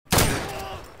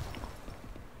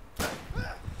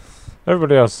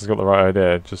Everybody else has got the right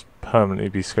idea, just permanently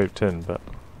be scoped in, but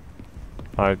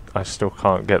I still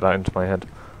can't get that into my head.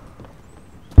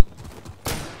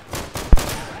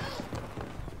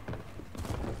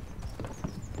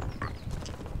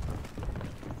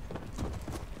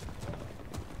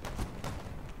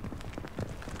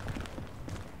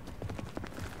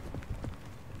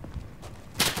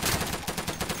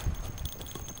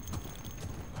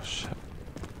 Oh shit.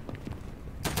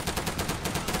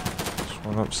 There's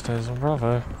one upstairs on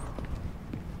Bravo.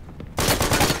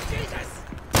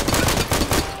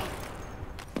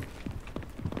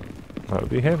 That would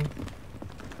be him.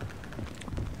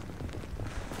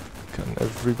 Cutting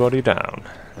everybody down.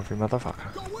 Every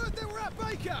motherfucker. Got word they were at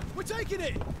Baker! We're taking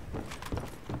it!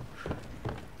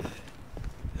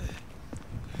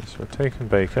 So we're taking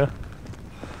Baker.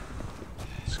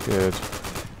 It's good.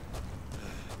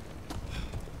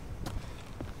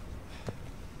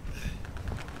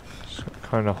 Just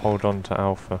kind of hold on to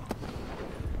Alpha.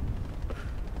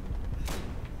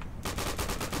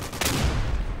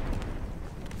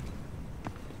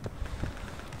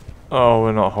 Oh,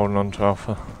 we're not holding on to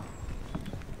Alpha.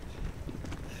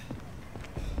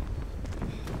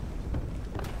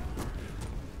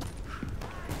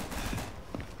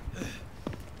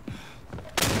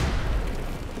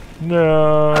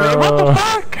 No. I mean, what the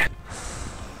fuck?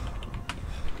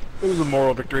 It was a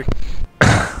moral victory. Do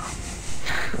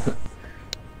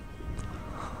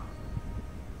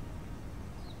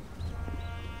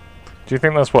you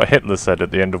think that's what Hitler said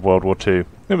at the end of World War II?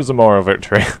 It was a moral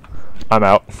victory. I'm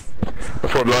out.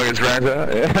 Before blowing his brains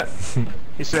out, yeah.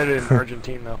 He said it in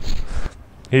Argentine though.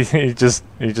 He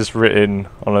just written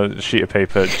on a sheet of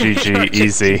paper, GG,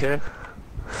 easy. Yeah.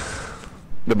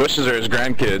 The Bushes are his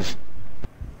grandkids.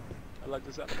 I like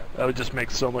this episode. That would just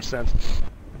make so much sense.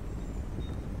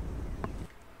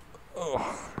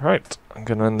 Oh, right, I'm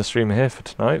going to end the stream here for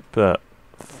tonight, but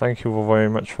thank you all very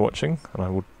much for watching, and I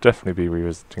will definitely be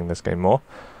revisiting this game more.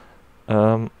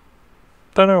 Don't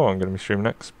know what I'm going to be streaming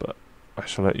next, but I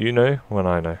shall let you know when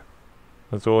I know.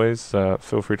 As always,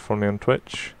 feel free to follow me on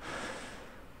Twitch,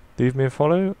 leave me a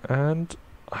follow, and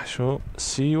I shall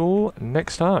see you all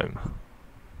next time.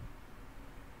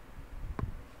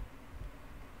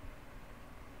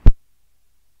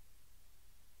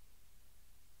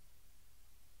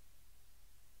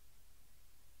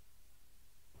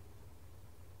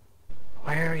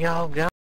 Where y'all go?